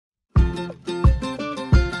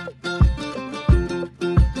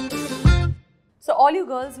all you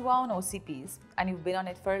girls who are on OCPs and you've been on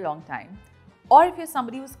it for a long time, or if you're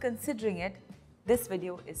somebody who's considering it, this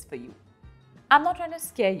video is for you. I'm not trying to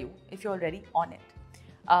scare you if you're already on it.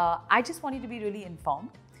 I just want you to be really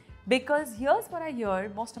informed, because here's what I hear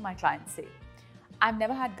most of my clients say. I've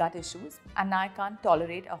never had gut issues and now I can't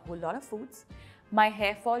tolerate a whole lot of foods. My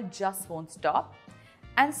hair fall just won't stop.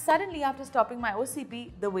 And suddenly after stopping my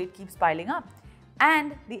OCP, the weight keeps piling up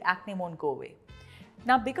and the acne won't go away.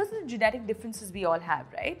 Now, because of the genetic differences we all have,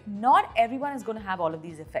 right? Not everyone is going to have all of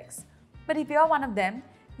these effects. But if you're one of them,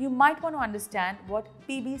 you might want to understand what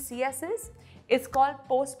PBCS is. It's called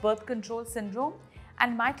post-birth control syndrome.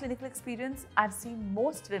 And in my clinical experience, I've seen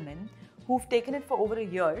most women who've taken it for over a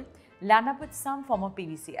year land up with some form of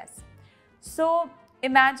PBCS. So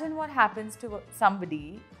imagine what happens to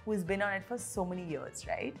somebody who's been on it for so many years,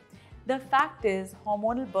 right? The fact is,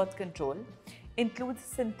 hormonal birth control includes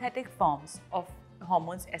synthetic forms of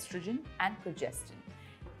hormones estrogen and progesterone.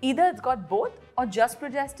 Either it's got both or just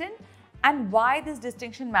progesterone, and why this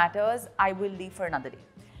distinction matters, I will leave for another day.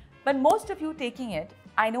 But most of you taking it,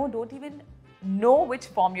 I know, don't even know which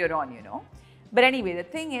form you're on, you know. But anyway, the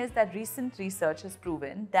thing is that recent research has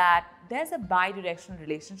proven that there's a bidirectional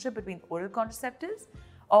relationship between oral contraceptives,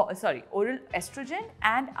 oral estrogen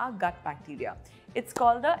and our gut bacteria. It's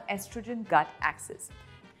called the Estrogen Gut Axis.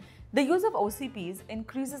 The use of OCPs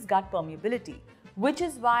increases gut permeability, which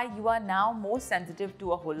is why you are now more sensitive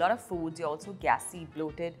to a whole lot of foods. You're also gassy,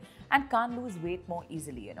 bloated, and can't lose weight more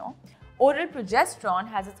easily, you know. Oral progesterone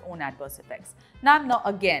has its own adverse effects. Now,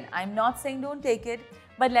 I'm not saying don't take it,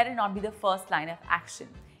 but let it not be the first line of action.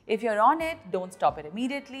 If you're on it, don't stop it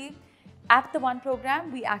immediately. At the One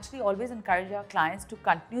program, we actually always encourage our clients to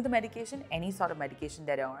continue the medication, any sort of medication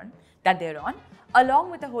that they're on,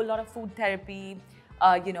 along with a whole lot of food therapy,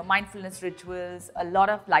 mindfulness rituals, a lot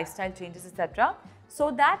of lifestyle changes, etc., so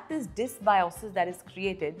that this dysbiosis that is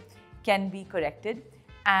created can be corrected,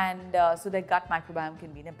 and so their gut microbiome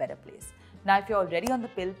can be in a better place. Now, if you're already on the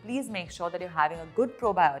pill, please make sure that you're having a good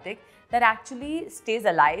probiotic that actually stays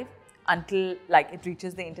alive until it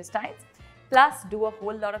reaches the intestines. Plus, do a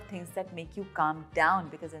whole lot of things that make you calm down,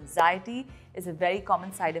 because anxiety is a very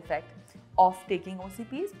common side effect of taking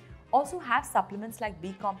OCPs. Also have supplements like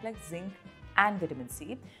B complex, zinc, and vitamin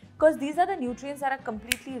C, because these are the nutrients that are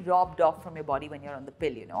completely robbed off from your body when you're on the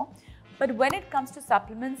pill, you know. But when it comes to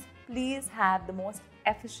supplements, please have the most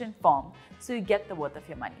efficient form so you get the worth of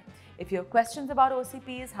your money. If you have questions about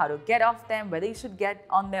OCPs, how to get off them, whether you should get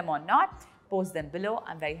on them or not, post them below.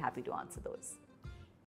 I'm very happy to answer those.